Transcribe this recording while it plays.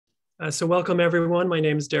So welcome everyone. My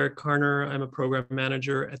name is Derek Carner. I'm a program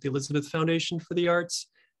manager at the Elizabeth Foundation for the Arts,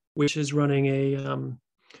 which is running a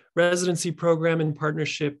residency program in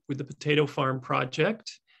partnership with the Potato Farm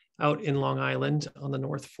Project out in Long Island on the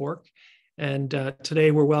North Fork. And today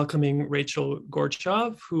we're welcoming Rachael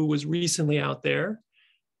Gorchov, who was recently out there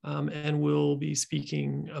and will be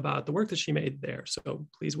speaking about the work that she made there. So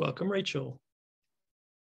please welcome Rachael.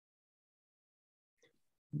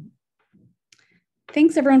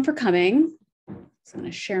 Thanks everyone for coming. I'm just going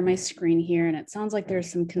to share my screen here, and it sounds like there's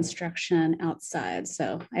some construction outside,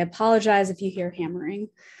 so I apologize if you hear hammering.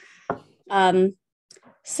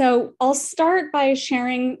 So I'll start by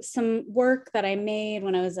sharing some work that I made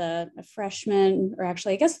when I was a freshman, or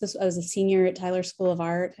actually I guess I was a senior at Tyler School of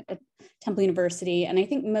Art at Temple University. And I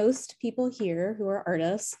think most people here who are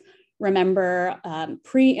artists remember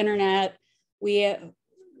pre-internet, we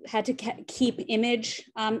had to keep image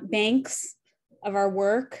banks of our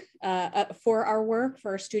work, for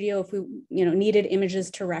our studio, if we needed images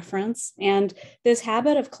to reference. And this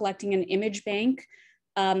habit of collecting an image bank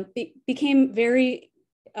became very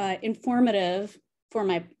informative for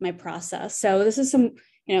my process. So this is some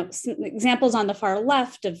examples on the far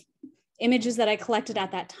left of images that I collected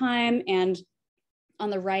at that time, and on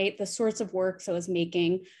the right, the sorts of works I was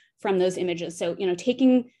making from those images. So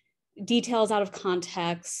taking details out of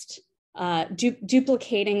context,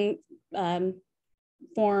 duplicating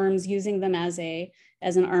forms, using them as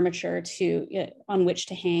an armature on which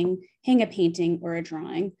to hang a painting or a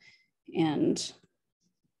drawing. And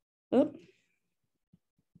now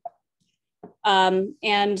I'm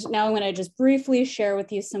going to just briefly share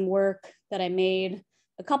with you some work that I made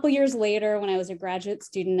a couple years later when I was a graduate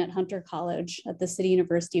student at Hunter College at the City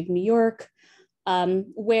University of New York,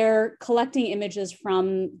 where collecting images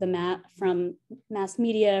from mass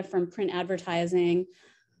media, from print advertising,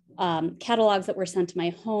 catalogs that were sent to my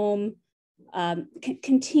home,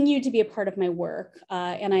 continued to be a part of my work.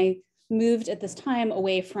 And I moved at this time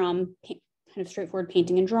away from kind of straightforward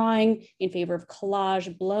painting and drawing in favor of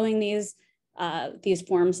collage, blowing these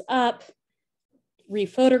forms up,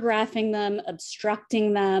 rephotographing them,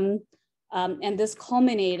 obstructing them. And this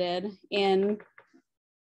culminated in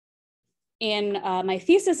my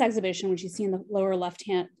thesis exhibition, which you see in the lower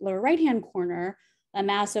right-hand corner, a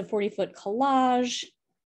massive 40-foot collage.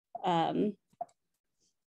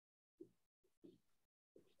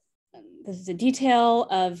 This is a detail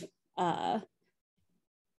of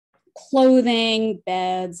clothing,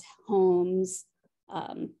 beds, homes,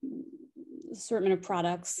 assortment of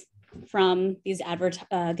products from these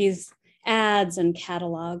ads and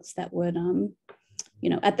catalogs that would,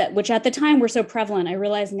 which at the time were so prevalent. I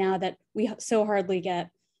realize now that we so hardly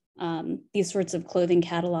get these sorts of clothing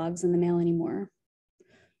catalogs in the mail anymore.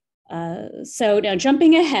 So now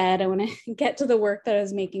jumping ahead, I want to get to the work that I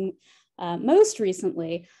was making most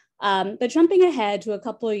recently. But jumping ahead to a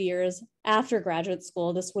couple of years after graduate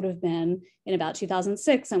school, this would have been in about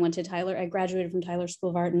 2006. I graduated from Tyler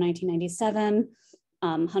School of Art in 1997.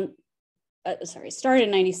 Started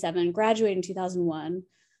in 97, graduated in 2001,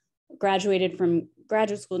 graduated from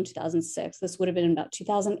graduate school in 2006. This would have been in about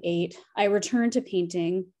 2008. I returned to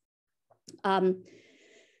painting.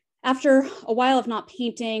 After a while of not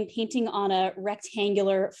painting on a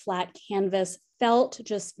rectangular flat canvas felt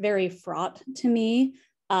just very fraught to me.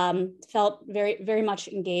 Felt very, very much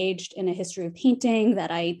engaged in a history of painting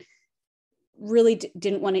that I really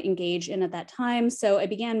didn't want to engage in at that time. So I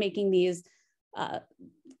began making these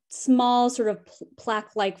small sort of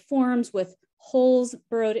plaque-like forms with holes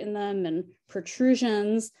burrowed in them and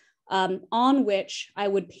protrusions, on which I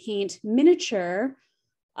would paint miniature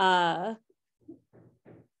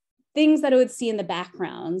things that I would see in the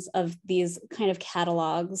backgrounds of these kind of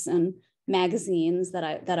catalogs and magazines that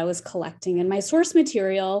I was collecting. And my source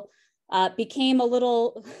material became a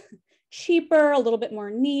little cheaper, a little bit more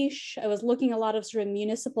niche. I was looking a lot of sort of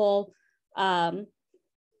municipal,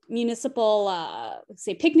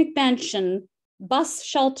 say picnic bench and bus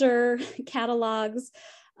shelter catalogs,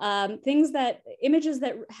 images that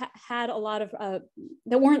had a lot of,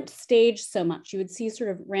 that weren't staged so much. You would see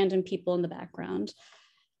sort of random people in the background.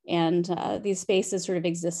 And these spaces sort of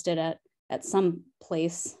existed at some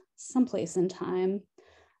place in time.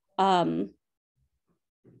 And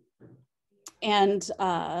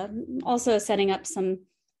also setting up some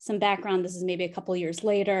background, this is maybe a couple years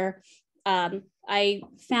later. I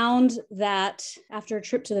found that after a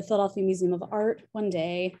trip to the Philadelphia Museum of Art one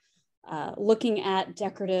day, looking at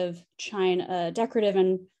decorative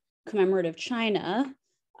and commemorative china,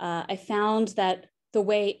 I found that the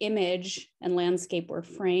way image and landscape were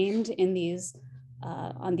framed in these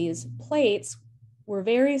on these plates were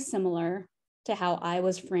very similar to how I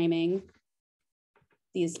was framing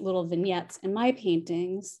these little vignettes in my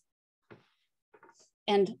paintings,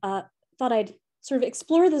 and thought I'd sort of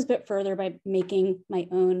explore this a bit further by making my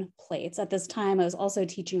own plates. At this time, I was also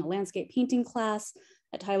teaching a landscape painting class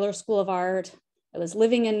at Tyler School of Art. I was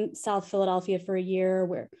living in South Philadelphia for a year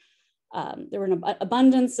where there were an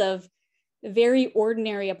abundance of very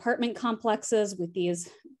ordinary apartment complexes with these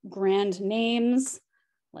grand names,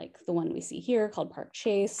 like the one we see here called Park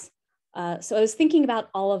Chase. So I was thinking about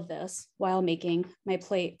all of this while making my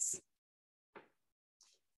plates.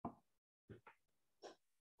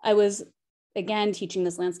 I was, again, teaching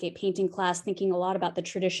this landscape painting class, thinking a lot about the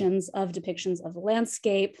traditions of depictions of the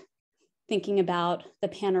landscape, thinking about the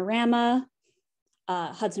panorama,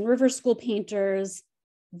 Hudson River School painters,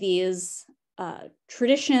 these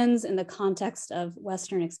traditions in the context of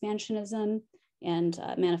Western expansionism and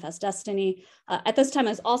Manifest Destiny. At this time,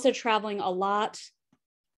 I was also traveling a lot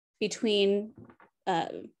between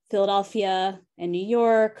Philadelphia and New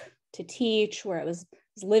York to teach, where I was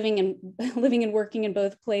living and working in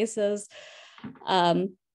both places.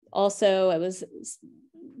 Also, I was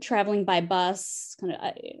traveling by bus kind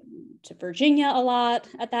of to Virginia a lot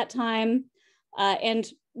at that time, and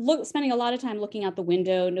spending a lot of time looking out the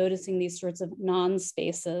window, noticing these sorts of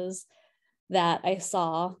non-spaces that I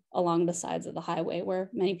saw along the sides of the highway where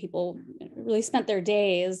many people really spent their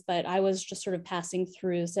days, but I was just sort of passing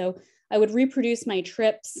through. So I would reproduce my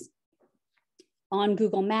trips on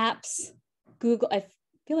Google Maps. I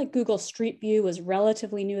feel like Google Street View was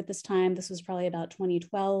relatively new at this time. This was probably about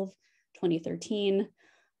 2012, 2013.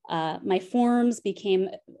 My forms became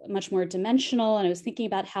much more dimensional, and I was thinking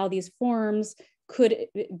about how these forms could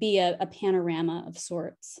be a panorama of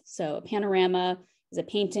sorts. So a panorama is a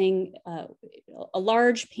painting, a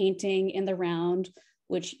large painting in the round,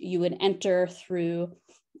 which you would enter through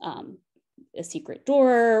a secret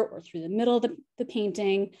door or through the middle of the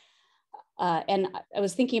painting. And I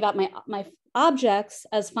was thinking about my objects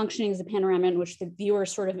as functioning as a panorama in which the viewer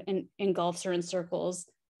sort of engulfs or encircles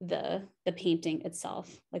the painting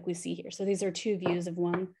itself, like we see here. So these are two views of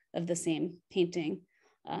one of the same painting.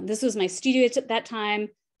 This was my studio at that time.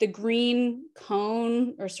 The green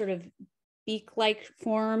cone or sort of beak-like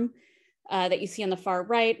form that you see on the far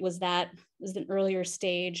right was an earlier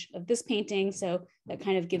stage of this painting. So that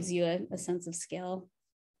kind of gives you a sense of scale.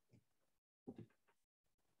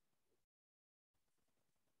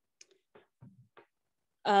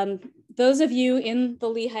 Those of you in the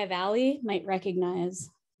Lehigh Valley might recognize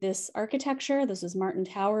this architecture. This is Martin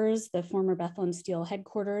Towers, the former Bethlehem Steel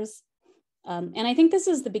headquarters. And I think this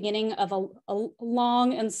is the beginning of a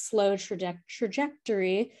long and slow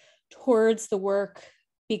trajectory towards the work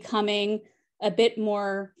becoming a bit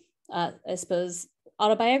more, I suppose,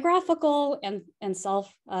 autobiographical and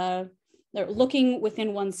self, looking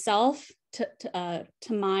within oneself to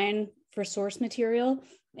mine for source material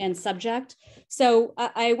and subject. So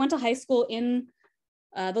I went to high school in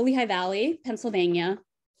the Lehigh Valley, Pennsylvania,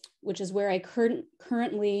 which is where I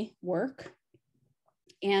currently work.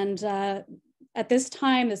 And at this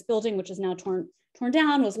time, this building, which is now torn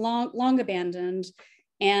down, was long abandoned.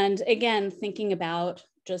 And again, thinking about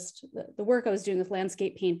just the work I was doing with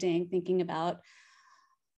landscape painting, thinking about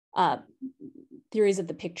theories of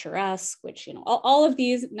the picturesque, which, you know, all of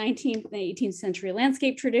these 19th and 18th century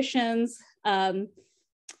landscape traditions,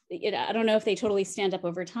 you know, I don't know if they totally stand up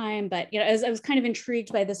over time, but, you know, as I was kind of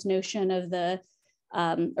intrigued by this notion of a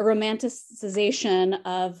romanticization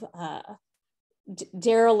of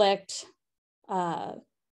derelict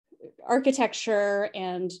architecture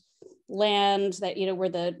and land that, you know, where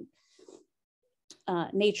the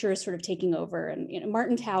nature is sort of taking over. And, you know,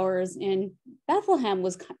 Martin Towers in Bethlehem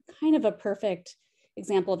was kind of a perfect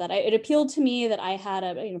example of that. It appealed to me that I had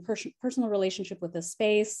a personal relationship with this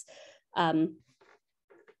space.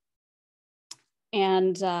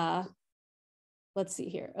 Let's see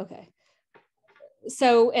here. Okay.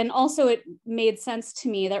 So, and also it made sense to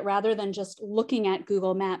me that rather than just looking at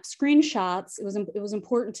Google Maps screenshots, it was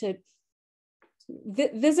important to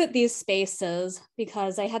visit these spaces,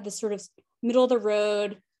 because I had this sort of middle of the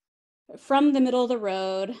road, from the middle of the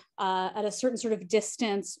road at a certain sort of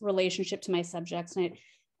distance relationship to my subjects. And it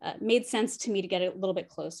made sense to me to get a little bit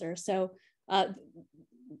closer. So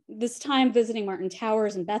this time visiting Martin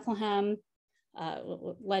Towers in Bethlehem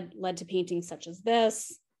led to paintings such as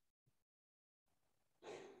this.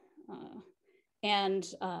 And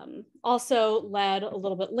also led a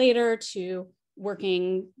little bit later to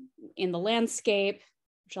working in the landscape,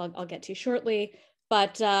 which I'll get to shortly.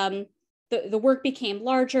 But the work became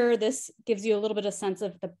larger. This gives you a little bit of sense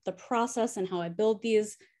of the process and how I build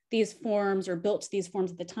these forms, or built these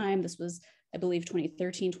forms at the time. This was I believe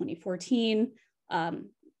 2013, 2014,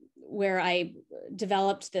 where I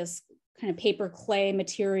developed this kind of paper clay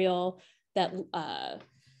material that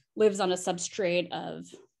lives on a substrate of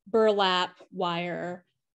burlap, wire,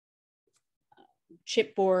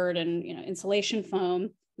 chipboard, and insulation foam.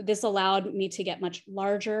 This allowed me to get much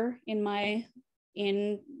larger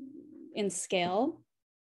in scale.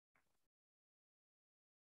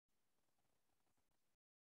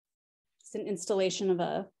 It's an installation of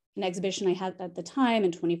an exhibition I had at the time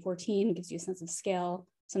in 2014. It gives you a sense of scale.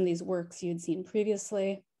 Some of these works you'd seen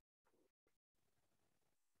previously.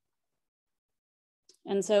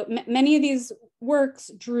 And so many of these works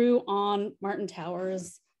drew on Martin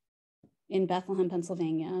Towers in Bethlehem,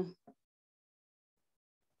 Pennsylvania.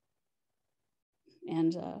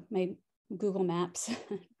 And my Google Maps,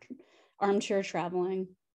 armchair traveling.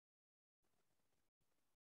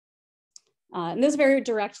 And this very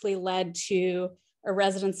directly led to a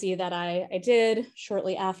residency that I did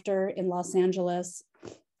shortly after in Los Angeles,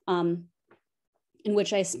 in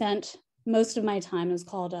which I spent most of my time. It was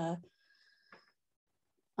called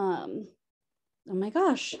oh my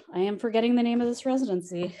gosh, I am forgetting the name of this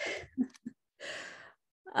residency.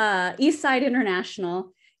 East Side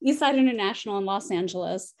International in Los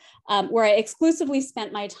Angeles, where I exclusively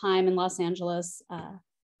spent my time in Los Angeles,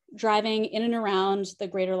 driving in and around the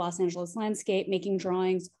greater Los Angeles landscape, making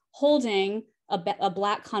drawings, holding a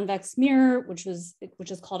black convex mirror, which is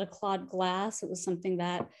called a Claude glass. It was something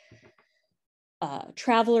that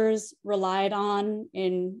travelers relied on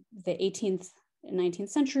in the 18th and 19th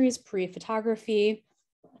centuries, pre-photography,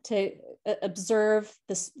 to observe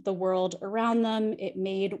the world around them. It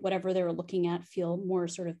made whatever they were looking at feel more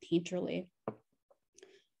sort of painterly.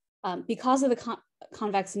 Because of the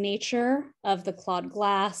convex nature of the Claude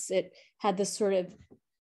glass, it had this sort of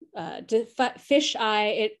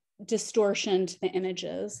fisheye distortion to the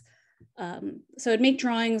images. So I'd make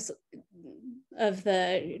drawings of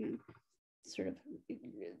the sort of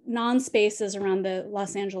non-spaces around the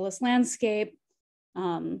Los Angeles landscape,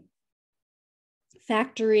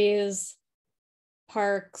 factories,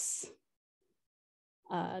 parks,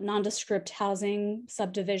 nondescript housing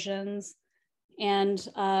subdivisions. And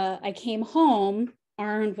I came home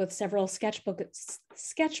armed with several sketchbooks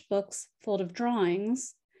full of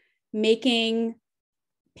drawings, making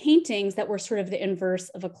paintings that were sort of the inverse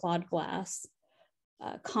of a Claude glass,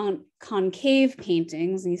 concave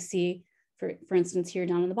paintings. And you see, for instance, here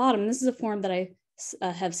down on the bottom, this is a form that I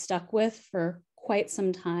have stuck with for quite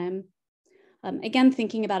some time. Again,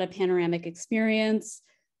 thinking about a panoramic experience,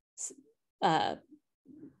 if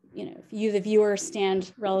you, the viewer,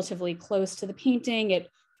 stand relatively close to the painting, it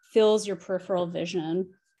fills your peripheral vision,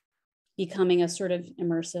 becoming a sort of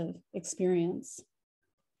immersive experience.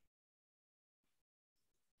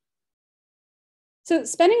 So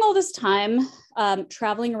spending all this time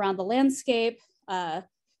traveling around the landscape,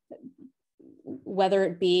 whether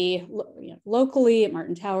it be locally at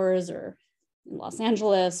Martin Towers or in Los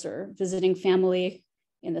Angeles, or visiting family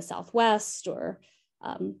in the Southwest, or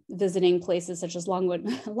visiting places such as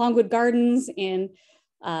Longwood Gardens in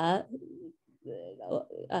the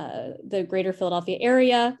greater Philadelphia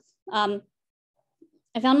area. I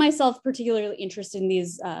found myself particularly interested in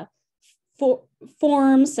these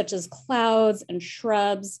forms such as clouds and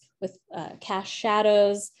shrubs with cast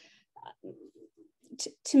shadows,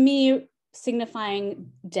 to me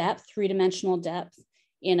signifying depth, three-dimensional depth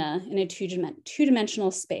in a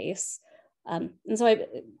two-dimensional space. And so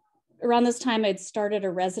around this time, I'd started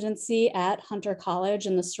a residency at Hunter College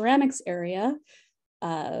in the ceramics area.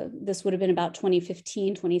 This would have been about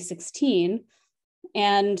 2015, 2016,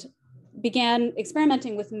 and began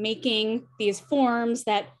experimenting with making these forms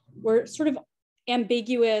that were sort of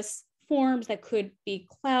ambiguous forms that could be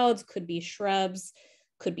clouds, could be shrubs,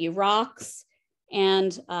 could be rocks,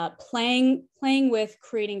 and playing with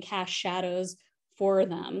creating cast shadows for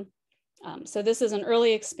them. So this is an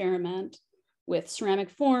early experiment with ceramic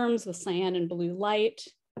forms, with cyan and blue light.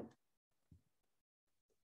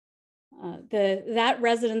 That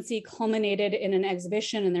residency culminated in an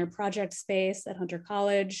exhibition in their project space at Hunter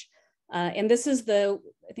College. And this is I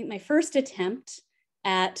think my first attempt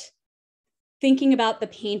at thinking about the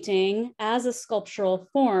painting as a sculptural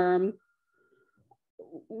form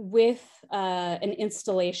with an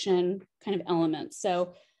installation kind of element.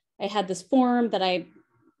 So I had this form that I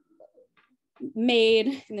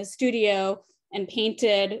made in the studio and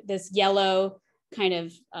painted this yellow kind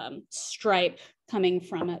of stripe coming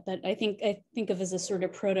from it that I think of as a sort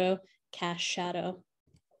of proto cast shadow.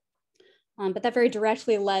 But that very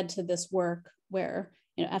directly led to this work where,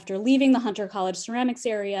 after leaving the Hunter College ceramics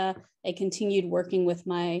area, I continued working with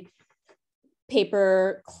my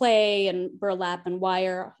paper, clay, and burlap and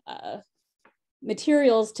wire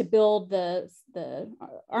materials to build the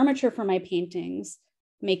armature for my paintings,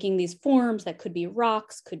 making these forms that could be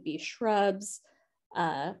rocks, could be shrubs,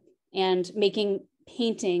 and making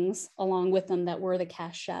paintings along with them that were the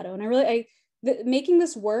cast shadow. And making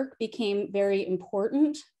this work became very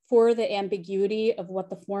important for the ambiguity of what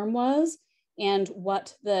the form was and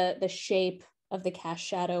what the shape of the cast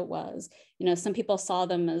shadow was. You know, some people saw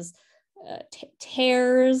them as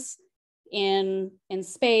tears in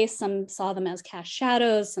space, some saw them as cast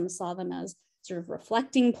shadows, some saw them as sort of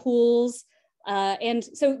reflecting pools. And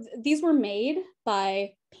so these were made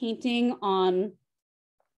by painting on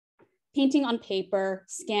paper,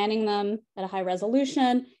 scanning them at a high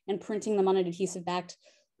resolution, and printing them on an adhesive backed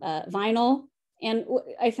vinyl. And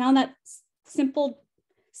I found that simple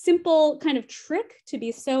kind of trick to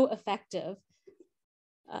be so effective.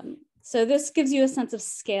 So this gives you a sense of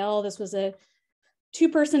scale. This was a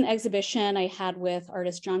 2-person exhibition I had with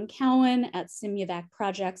artist John Cowan at Simulvac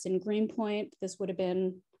Projects in Greenpoint. This would have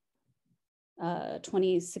been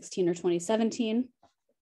 2016 or 2017.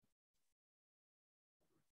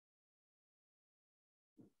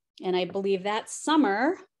 And I believe that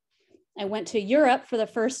summer, I went to Europe for the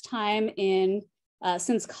first time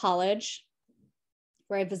since college,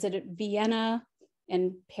 where I visited Vienna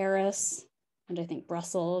and Paris, and I think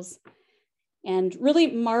Brussels, and really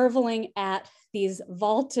marveling at these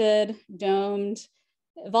vaulted and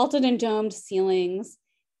domed ceilings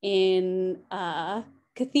in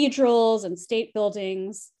cathedrals and state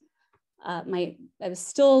buildings. I was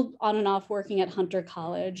still on and off working at Hunter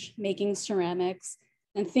College, making ceramics,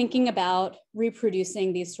 and thinking about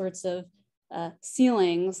reproducing these sorts of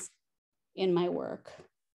ceilings in my work.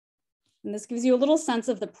 And this gives you a little sense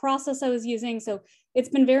of the process I was using. So it's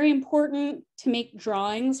been very important to make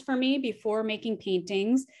drawings for me before making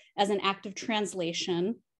paintings as an act of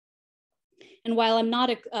translation. And while I'm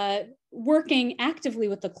not working actively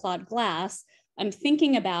with the clawed glass, I'm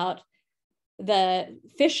thinking about the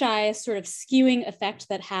fisheye sort of skewing effect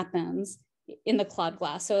that happens in the clawed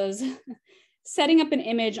glass. So I was setting up an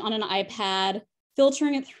image on an iPad,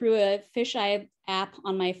 filtering it through a fisheye app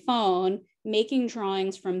on my phone, making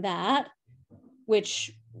drawings from that,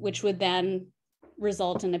 which would then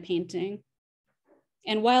result in a painting.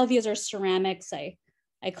 And while these are ceramics, I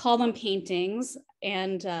call them paintings.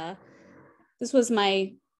 And this was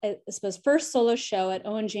my, I suppose, first solo show at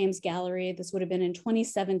Owen James Gallery. This would have been in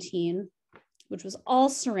 2017, which was all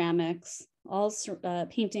ceramics, all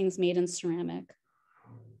paintings made in ceramic.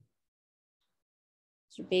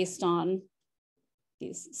 So based on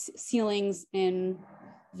these ceilings in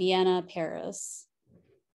Vienna, Paris,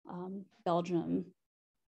 Belgium.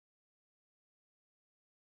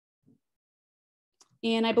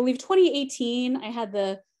 In, I believe, 2018, I had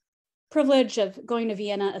the privilege of going to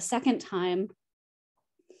Vienna a second time.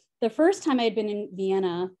 The first time I had been in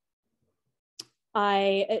Vienna,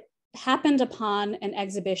 I happened upon an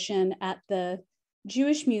exhibition at the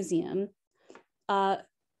Jewish Museum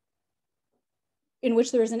in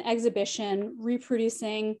which there was an exhibition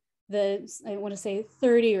reproducing I want to say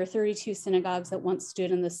 30 or 32 synagogues that once stood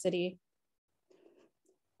in the city,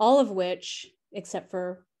 all of which, except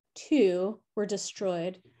for 2, were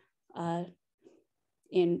destroyed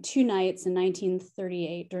in 2 nights in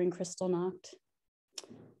 1938 during Kristallnacht.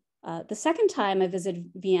 The second time I visited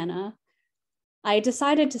Vienna, I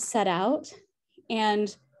decided to set out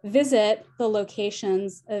and visit the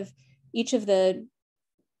locations of each of the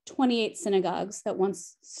 28 synagogues that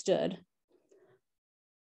once stood.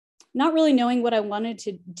 Not really knowing what I wanted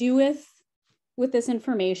to do with this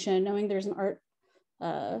information, knowing there's an art,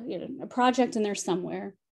 a project in there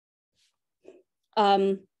somewhere.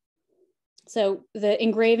 So the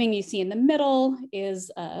engraving you see in the middle is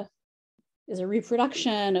a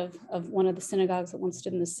reproduction of one of the synagogues that once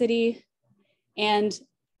stood in the city. And,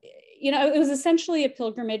 it was essentially a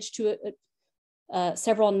pilgrimage to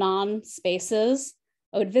several non-spaces.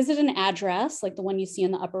 I would visit an address like the one you see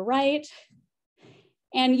in the upper right,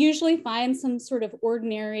 and usually find some sort of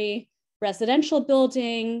ordinary residential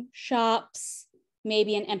building, shops,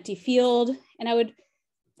 maybe an empty field. And I would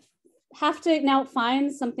have to now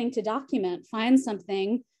find something to document, find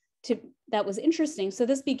something that was interesting. So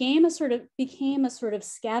this became a sort of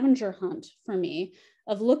scavenger hunt for me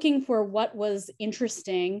of looking for what was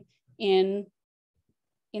interesting in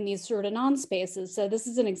these sort of non-spaces. So this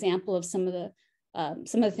is an example of some of the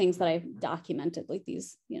things that I've documented, like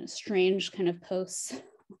these, strange kind of posts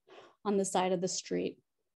on the side of the street.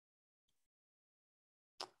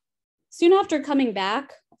 Soon after coming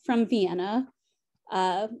back from Vienna,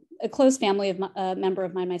 a close family member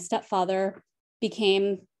of mine, my stepfather,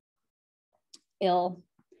 became ill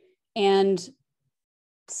and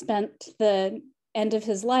spent the end of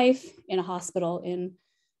his life in a hospital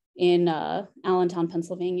in Allentown,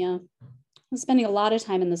 Pennsylvania. I was spending a lot of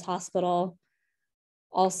time in this hospital,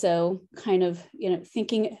 also kind of,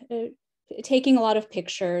 thinking, taking a lot of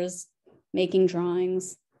pictures, making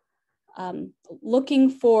drawings, looking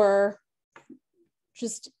for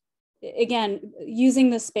just, again, using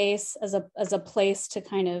the space as a place to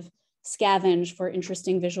kind of scavenge for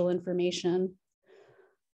interesting visual information.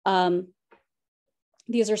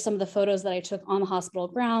 These are some of the photos that I took on the hospital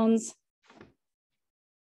grounds,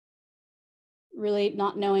 really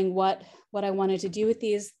not knowing what I wanted to do with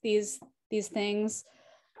these things.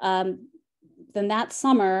 Then that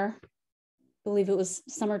summer, I believe it was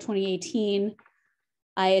summer 2018,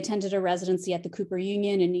 I attended a residency at the Cooper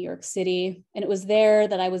Union in New York City. And it was there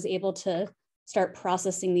that I was able to start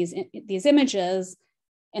processing these images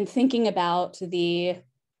and thinking about the,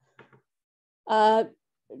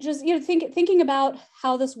 thinking about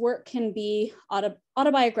how this work can be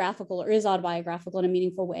autobiographical or is autobiographical in a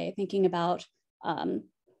meaningful way, thinking about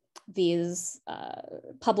these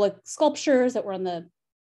public sculptures that were on the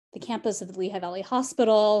campus of the Lehigh Valley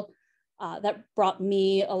Hospital that brought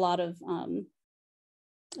me a lot of,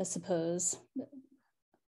 I suppose,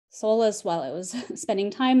 solace while I was spending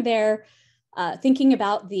time there, thinking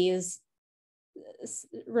about these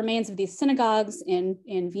remains of these synagogues in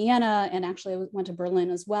Vienna, and actually I went to Berlin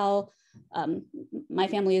as well. My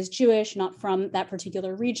family is Jewish, not from that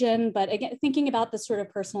particular region, but again, thinking about this sort of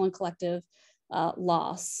personal and collective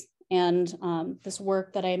loss. And this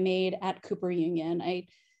work that I made at Cooper Union, I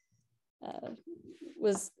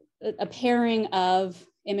was a pairing of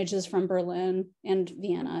images from Berlin and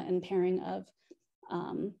Vienna and pairing of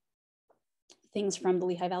things from the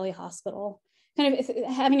Lehigh Valley Hospital. Kind of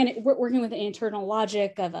working with an internal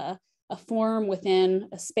logic of a form within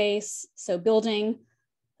a space. So building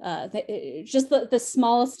just the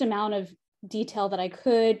smallest amount of detail that I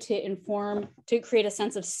could to create a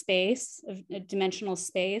sense of space, of a dimensional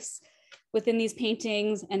space within these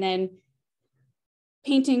paintings, and then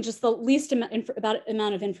painting just the least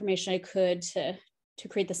amount of information I could to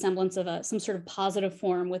create the semblance of some sort of positive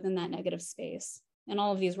form within that negative space. And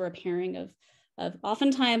all of these were a pairing of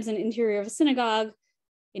oftentimes an interior of a synagogue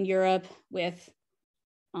in Europe with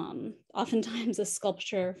oftentimes a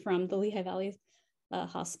sculpture from the Lehigh Valley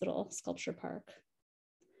Hospital Sculpture Park.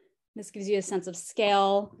 This gives you a sense of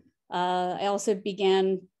scale. I also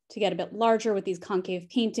began to get a bit larger with these concave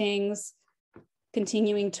paintings,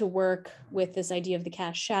 continuing to work with this idea of the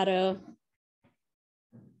cast shadow.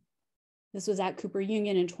 This was at Cooper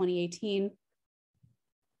Union in 2018.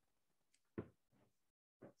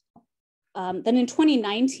 Then in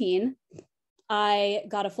 2019, I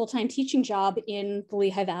got a full-time teaching job in the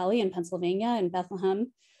Lehigh Valley in Pennsylvania, in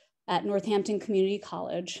Bethlehem, at Northampton Community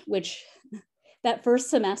College, which that first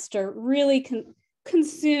semester really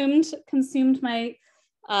consumed my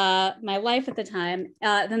my life at the time.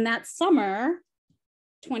 Then that summer,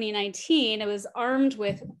 2019, I was armed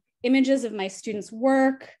with images of my students'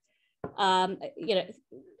 work,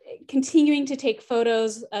 continuing to take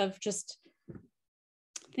photos of just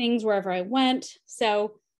things wherever I went.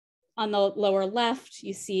 So on the lower left,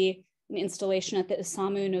 you see an installation at the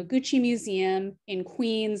Isamu Noguchi Museum in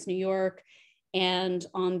Queens, New York. And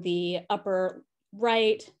on the upper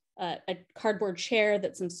right, a cardboard chair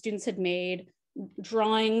that some students had made,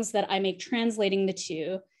 drawings that I make translating the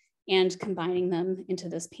two and combining them into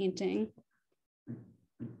this painting.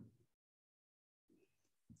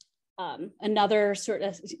 Another sort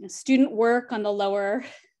of student work on the lower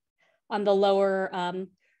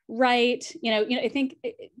right. I think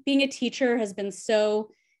being a teacher has been so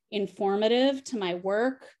informative to my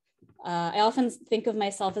work. I often think of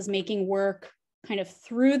myself as making work kind of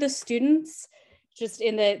through the students, just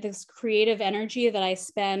in this creative energy that I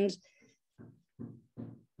spend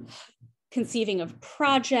conceiving of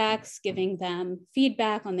projects, giving them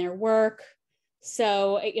feedback on their work.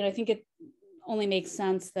 So, I think it only makes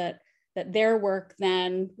sense that their work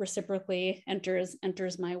then reciprocally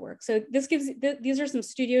enters my work. So these are some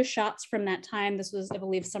studio shots from that time. This was, I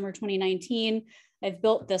believe, summer 2019. I've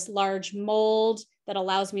built this large mold that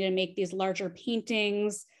allows me to make these larger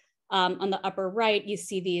paintings. On the upper right, you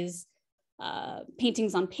see these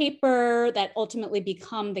paintings on paper that ultimately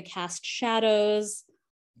become the cast shadows.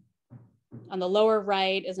 On the lower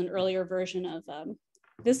right is an earlier version of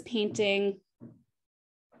this painting.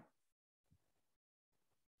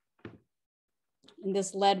 And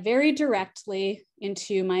this led very directly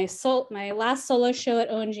into my last solo show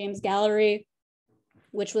at Owen James Gallery,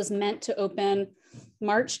 which was meant to open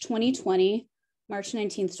March 19th,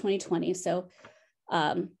 2020. So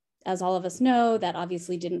as all of us know, that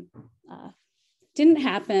obviously didn't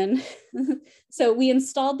happen. So we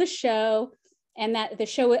installed the show, and that the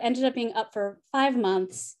show ended up being up for 5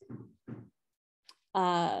 months.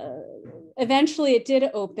 Eventually it did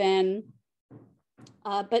open,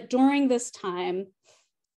 but during this time,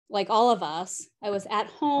 like all of us, I was at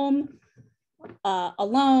home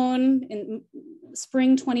alone in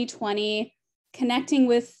spring 2020, connecting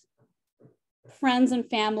with friends and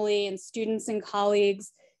family and students and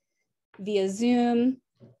colleagues via Zoom.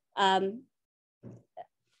 At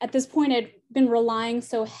this point, I'd been relying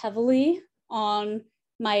so heavily on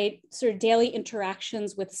my sort of daily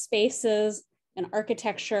interactions with spaces and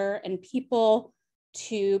architecture and people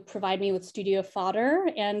to provide me with studio fodder.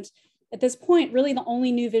 And at this point, really the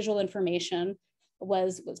only new visual information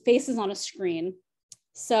was faces on a screen.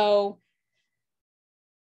 So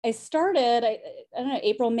I started, I don't know,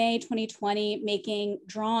 April, May 2020, making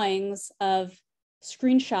drawings of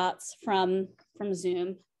screenshots from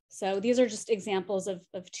Zoom. So these are just examples of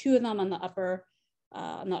 2 of them on the upper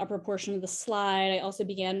portion of the slide. I also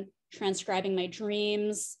began transcribing my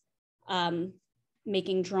dreams,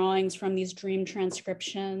 making drawings from these dream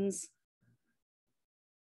transcriptions.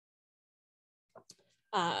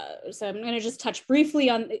 So I'm going to just touch briefly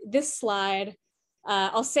on this slide.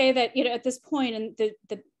 I'll say that, you know, at this point in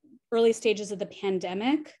the early stages of the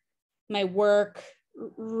pandemic, my work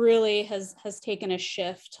really has taken a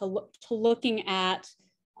shift to looking at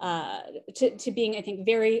to being, I think,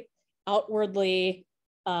 very outwardly,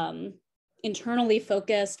 internally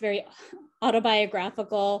focused, very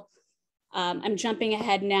autobiographical. I'm jumping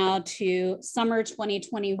ahead now to summer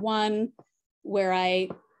 2021, where I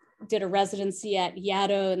did a residency at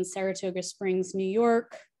Yaddo in Saratoga Springs, New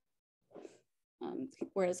York,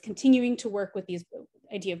 whereas continuing to work with these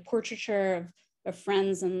idea of portraiture of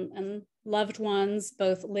friends and loved ones,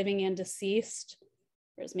 both living and deceased,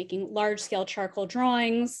 whereas making large-scale charcoal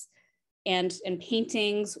drawings and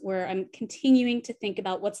paintings, where I'm continuing to think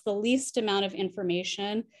about what's the least amount of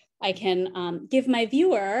information I can give my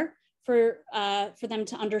viewer for them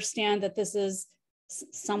to understand that this is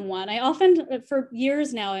someone. I often, for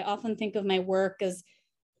years now, I often think of my work as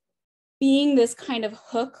being this kind of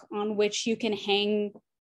hook on which you can hang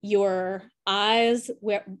your eyes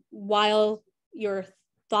while your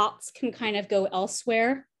thoughts can kind of go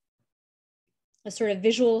elsewhere, a sort of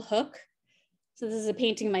visual hook. So this is a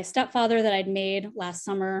painting of my stepfather that I'd made last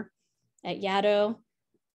summer at Yaddo.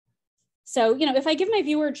 So, you know, if I give my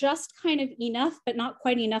viewer just kind of enough, but not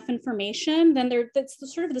quite enough information, then that's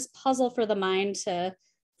sort of this puzzle for the mind to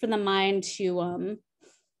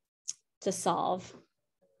solve.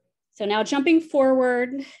 So now jumping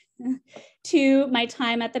forward to my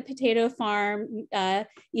time at the Potato Farm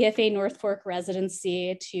EFA North Fork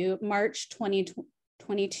Residency to March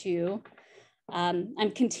 2022.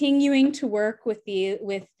 I'm continuing to work with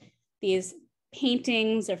these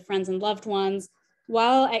paintings of friends and loved ones.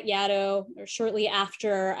 While at Yaddo, or shortly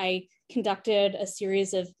after, I conducted a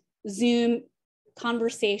series of Zoom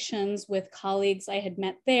conversations with colleagues I had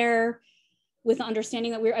met there, with the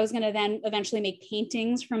understanding that I was going to then eventually make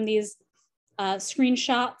paintings from these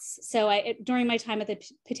screenshots. So during my time at the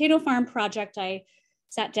Potato Farm project, I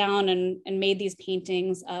sat down and made these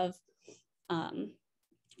paintings of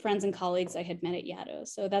friends and colleagues I had met at Yaddo.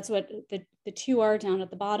 So that's what the 2 are down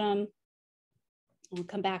at the bottom. I'll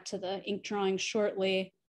come back to the ink drawing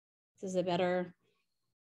shortly. This is a better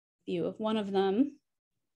view of one of them.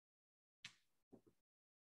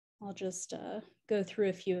 I'll just go through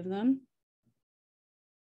a few of them.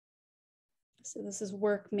 So this is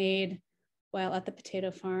work made while at the Potato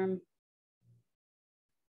Farm.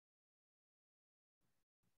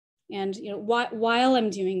 And, you know, while I'm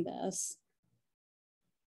doing this,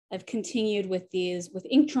 I've continued with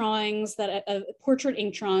ink drawings, portrait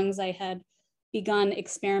ink drawings I had begun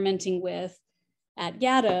experimenting with at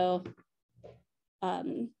Yaddo.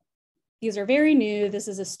 These are very new. This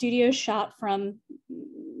is a studio shot from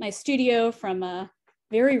my studio from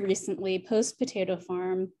very recently, post Potato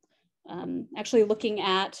Farm, actually looking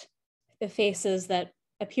at the faces that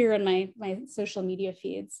appear in my social media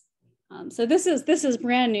feeds. So this is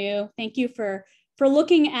brand new. Thank you for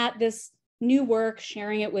looking at this new work,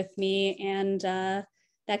 sharing it with me, and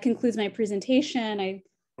that concludes my presentation. I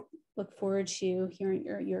look forward to hearing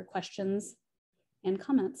your questions and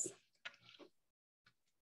comments.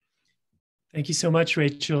 Thank you so much,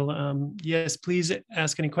 Rachel. Yes, please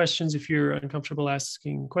ask any questions. If you're uncomfortable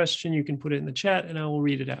asking a question, you can put it in the chat and I will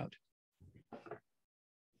read it out.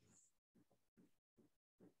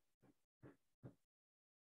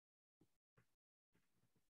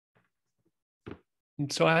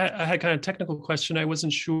 So I had kind of technical question. I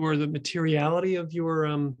wasn't sure the materiality of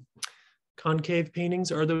your concave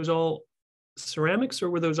paintings. Are those all ceramics or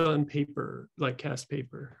were those on paper, like cast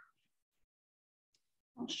paper?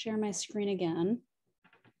 I'll share my screen again.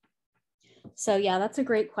 So yeah, that's a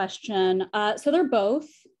great question. So they're both.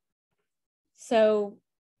 So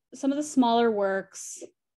some of the smaller works,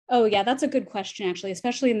 oh yeah, that's a good question actually,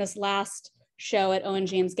 especially in this last show at Owen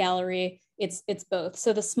James Gallery, it's both.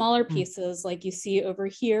 So the smaller pieces, like you see over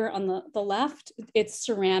here on the left, it's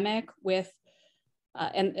ceramic with,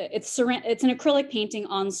 and it's an acrylic painting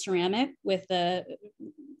on ceramic with the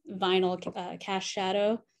vinyl cast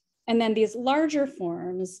shadow. And then these larger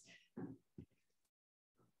forms,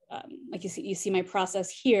 like you see my process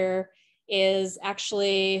here is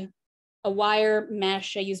actually a wire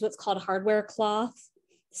mesh. I use what's called hardware cloth.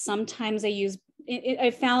 Sometimes I use,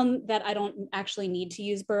 I found that I don't actually need to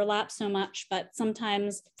use burlap so much, but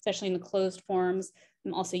sometimes, especially in the closed forms,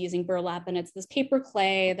 I'm also using burlap, and it's this paper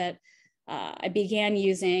clay that I began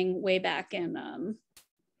using way back in,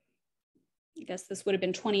 I guess this would have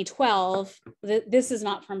been 2012. This is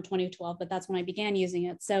not from 2012, but that's when I began using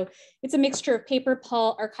it. So it's a mixture of paper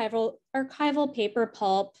pulp, archival paper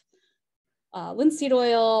pulp, linseed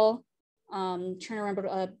oil, trying to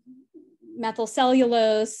remember, methyl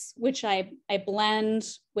cellulose, which I blend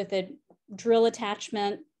with a drill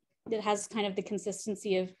attachment that has kind of the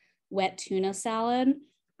consistency of wet tuna salad.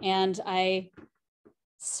 And I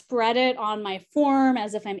spread it on my form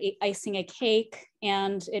as if I'm icing a cake,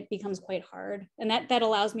 and it becomes quite hard. And that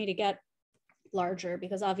allows me to get larger,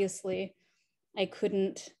 because obviously I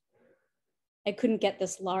couldn't get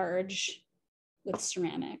this large with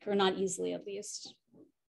ceramic, or not easily at least.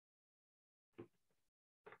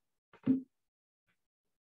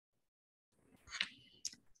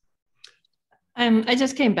 I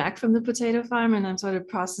just came back from the potato farm, and I'm sort of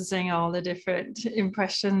processing all the different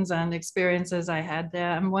impressions and experiences I had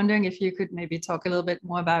there. I'm wondering if you could maybe talk a little bit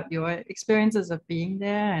more about your experiences of being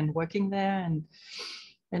there and working there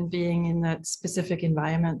and being in that specific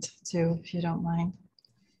environment too, if you don't mind.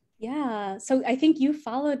 Yeah, so I think you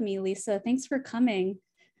followed me, Lisa. Thanks for coming.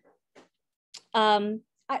 I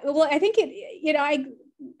think I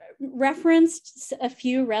referenced a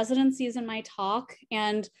few residencies in my talk,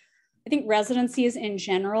 and I think residencies in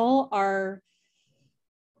general are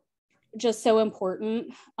just so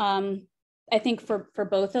important. I think for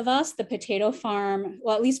both of us, the potato farm,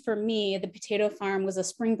 well, at least for me, the potato farm was a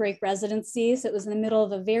spring break residency. So it was in the middle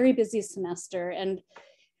of a very busy semester. And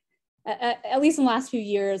at least in the last few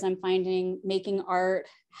years, I'm finding making art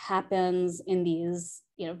happens in these,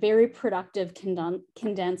 very productive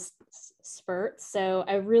condensed spurts. So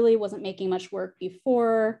I really wasn't making much work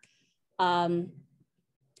before. I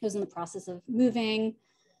was in the process of moving.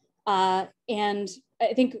 And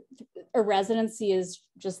I think a residency is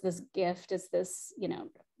just this gift. It's this,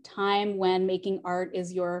 time when making art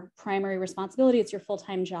is your primary responsibility. It's your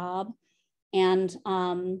full-time job. And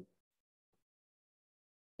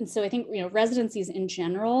so I think, residencies in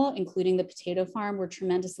general, including the potato farm, were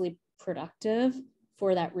tremendously productive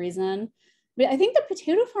for that reason. But I think the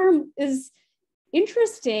potato farm is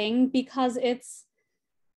interesting because it's,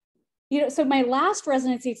 so my last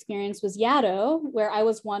residency experience was Yaddo, where I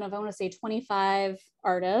was one of, I want to say 25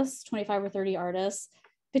 or 30 artists.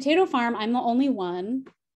 Potato farm, I'm the only one.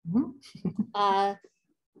 Mm-hmm.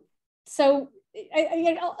 So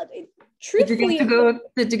truthfully,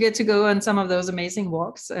 did you get to go on some of those amazing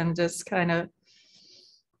walks and just kind of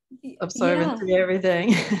absorb into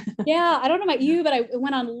everything? Yeah, I don't know about you, but I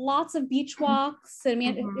went on lots of beach walks. I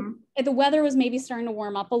mean, the weather was maybe starting to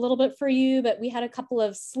warm up a little bit for you, but we had a couple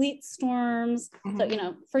of sleet storms.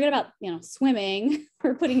 So, forget about, swimming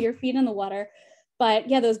or putting your feet in the water. But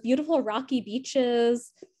yeah, those beautiful rocky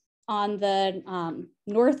beaches on the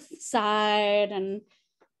north side, and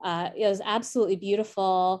it was absolutely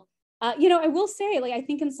beautiful. I will say, I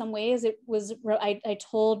think in some ways it was, I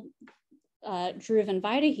told Drew Van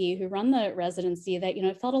Vaidehi, who run the residency, that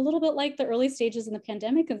it felt a little bit like the early stages in the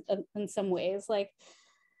pandemic in some ways.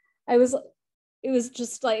 It was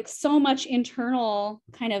just so much internal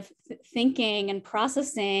kind of thinking and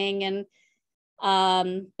processing, and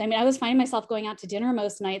I was finding myself going out to dinner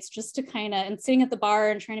most nights just to and sitting at the bar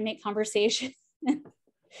and trying to make conversation.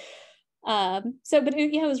 But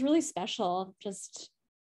it was really special. Just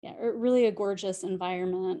really a gorgeous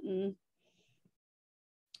environment, and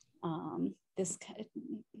this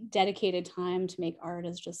dedicated time to make art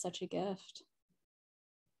is just such a gift.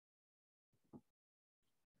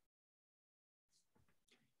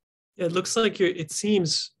 Yeah, it looks like it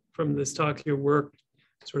seems from this talk, your work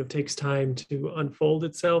sort of takes time to unfold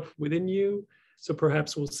itself within you. So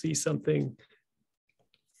perhaps we'll see something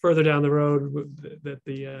further down the road that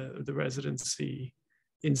the residency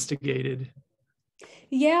instigated?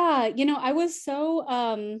 Yeah, I was so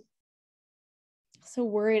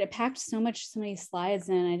worried. I packed so many slides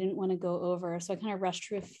in. I didn't want to go over, so I kind of rushed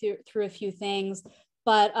through a few things.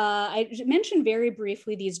 But I mentioned very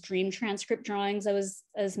briefly these dream transcript drawings I was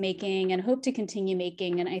making and hope to continue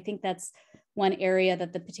making. And I think that's one area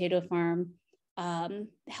that the potato farm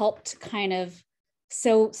helped kind of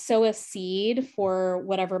sow a seed for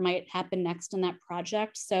whatever might happen next in that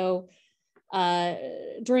project. So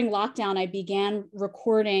during lockdown, I began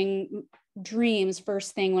recording dreams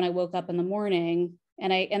first thing when I woke up in the morning.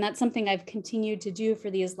 And that's something I've continued to do for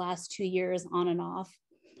these last 2 years on and off.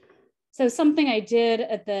 So something I did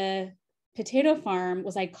at the potato farm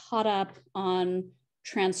was I caught up on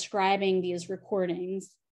transcribing these recordings,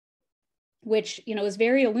 which, was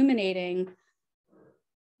very illuminating.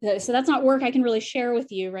 So that's not work I can really share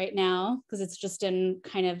with you right now, because it's just in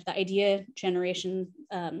kind of the idea generation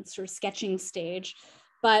sort of sketching stage.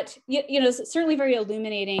 But, it's certainly very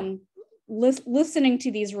illuminating listening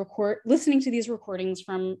to these recordings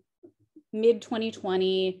from mid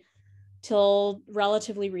 2020 till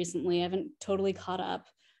relatively recently. I haven't totally caught up.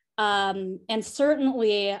 And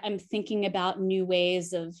certainly I'm thinking about new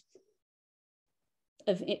ways of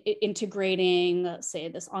integrating, say,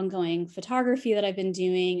 this ongoing photography that I've been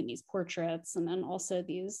doing, and these portraits, and then also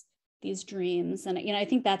these dreams. And, I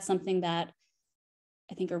think that's something that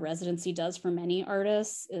I think a residency does for many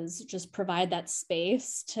artists, is just provide that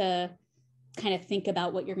space to kind of think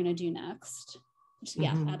about what you're going to do next.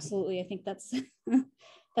 Yeah, absolutely. I think that's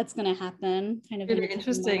that's going to happen. Kind of really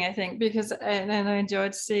interesting, I think, because and I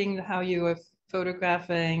enjoyed seeing how you were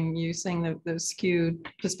photographing using those skewed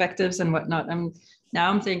perspectives and whatnot. Now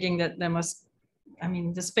I'm thinking that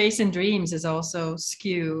the space in dreams is also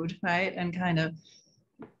skewed, right, and kind of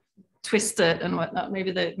twisted and whatnot.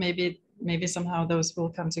 Maybe somehow those will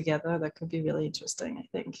come together. That could be really interesting. I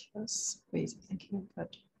think those ways of thinking.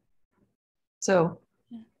 But so.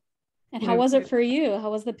 And how was it for you?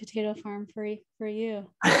 How was the potato farm for you?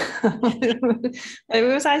 It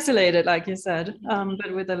was isolated, like you said,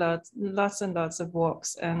 but with lots and lots of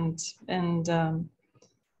walks and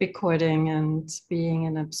recording and being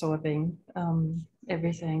and absorbing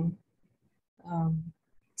everything.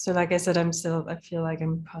 So like I said, I feel like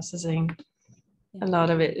I'm processing a lot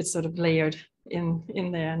of it. It's sort of layered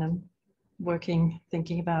in there, and I'm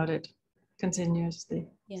thinking about it continuously.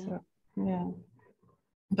 Yeah. So, yeah.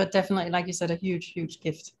 But definitely, like you said, a huge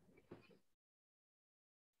gift.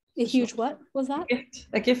 A huge what was that?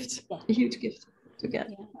 A gift, yeah. A huge gift to get.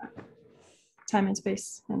 Yeah. Time and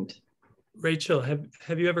space. And Rachel,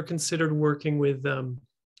 have you ever considered working with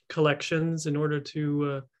collections in order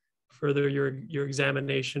to further your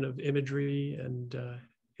examination of imagery and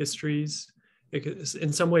histories? Because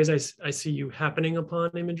in some ways I see you happening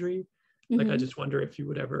upon imagery. Like, I just wonder if you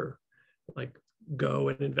would ever go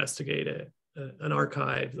and investigate an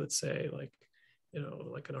archive, let's say, like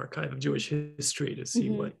an archive of Jewish history, to see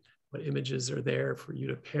what images are there for you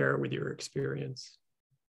to pair with your experience.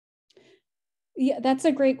 Yeah, that's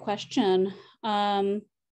a great question. I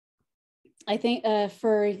think I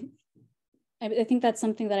think that's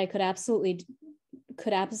something that I could absolutely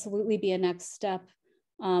be a next step.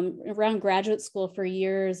 Around graduate school for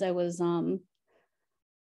years, I was kind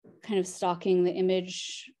of stalking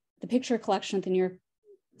the picture collection at the New York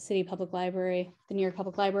Public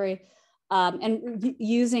Library, and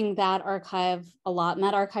using that archive a lot. And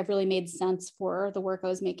that archive really made sense for the work I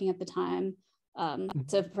was making at the time.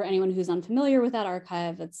 So for anyone who's unfamiliar with that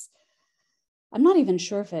archive, I'm not even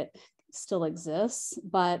sure if it still exists,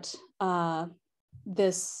 but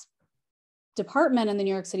this department in the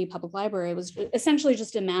New York City Public Library was essentially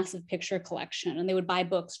just a massive picture collection, and they would buy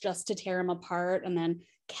books just to tear them apart and then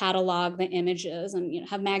catalog the images, and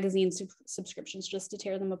have magazine subscriptions just to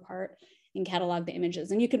tear them apart and catalog the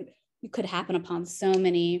images. And you could happen upon so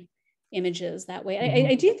many images that way.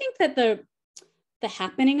 I do think that the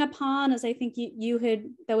happening upon, as I think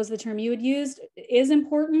that was the term you had used, is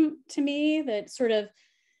important to me. That sort of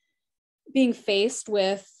being faced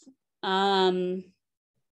with a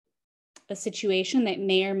situation that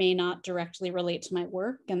may or may not directly relate to my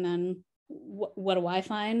work, and then what do I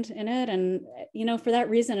find in it? And for that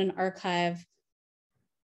reason, an archive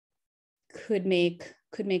could make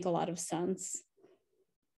a lot of sense.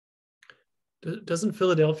 Doesn't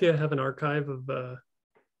Philadelphia have an archive of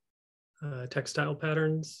textile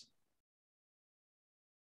patterns?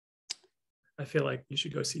 I feel like you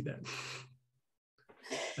should go see that.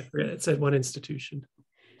 I forget, it's at one institution.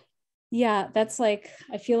 Yeah, that's I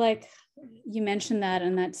feel like you mentioned that,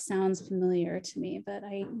 and that sounds familiar to me, but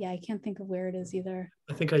I can't think of where it is either.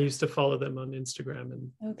 I think I used to follow them on Instagram,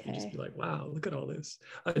 and you'd just be like, wow, look at all this.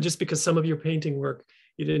 Just because some of your painting work,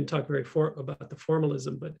 you didn't talk about the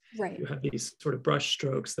formalism, but right. You have these sort of brush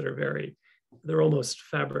strokes that are they're almost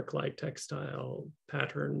fabric-like textile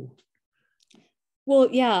pattern. Well,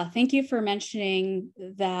 yeah, thank you for mentioning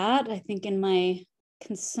that. I think in my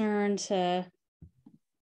concern to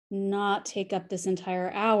not take up this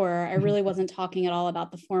entire hour, I really wasn't talking at all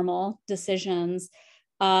about the formal decisions.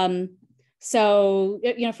 So,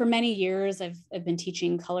 for many years, I've been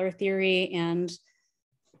teaching color theory, and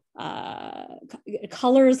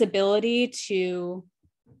color's ability to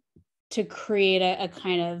create a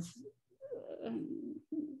kind of,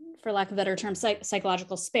 for lack of a better term,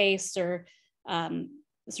 psychological space, or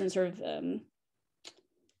certain sort of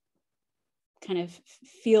kind of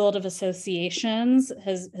field of associations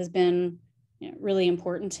has been really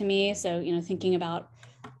important to me. So, thinking about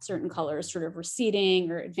certain colors sort of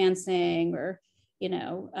receding or advancing, or,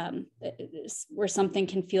 where something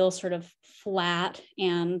can feel sort of flat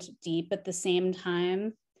and deep at the same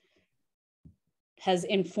time, has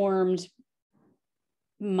informed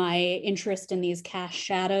my interest in these cast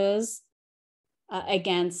shadows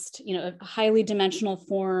against, a highly dimensional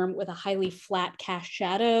form with a highly flat cast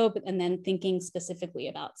shadow, and then thinking specifically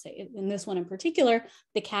about, say, in this one in particular,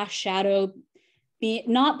 the cast shadow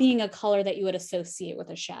not being a color that you would associate with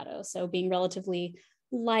a shadow. So being relatively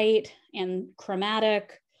light and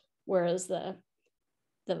chromatic, whereas the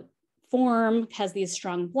form has these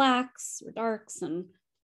strong blacks or darks, and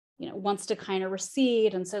wants to kind of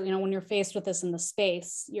recede. And so, when you're faced with this in the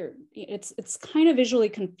space, it's kind of visually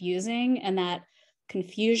confusing, and that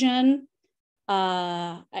confusion,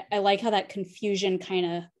 I like how that confusion kind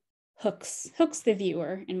of hooks the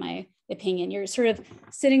viewer, in my opinion. You're sort of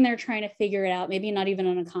sitting there trying to figure it out, maybe not even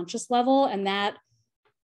on a conscious level, and that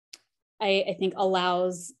I think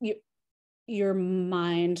allows your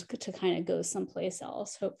mind to kind of go someplace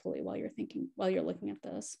else, hopefully, while you're looking at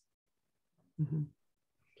this. Mm-hmm.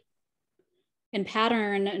 And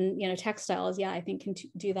pattern and textiles, I think can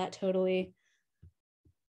do that totally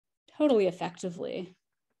effectively.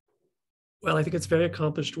 Well, I think it's very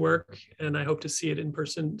accomplished work, and I hope to see it in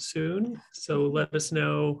person soon. So let us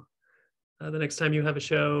know the next time you have a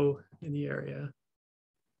show in the area.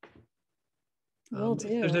 Will do.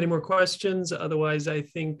 If there's any more questions, otherwise I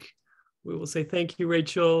think we will say thank you,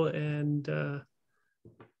 Rachel, and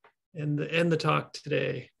end the talk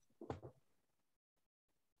today.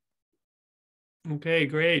 Okay,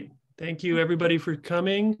 great. Thank you, everybody, for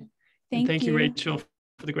coming. Thank you, Rachel,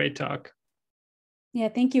 for the great talk. Yeah,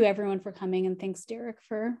 thank you, everyone, for coming. And thanks, Derek,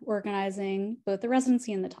 for organizing both the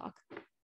residency and the talk.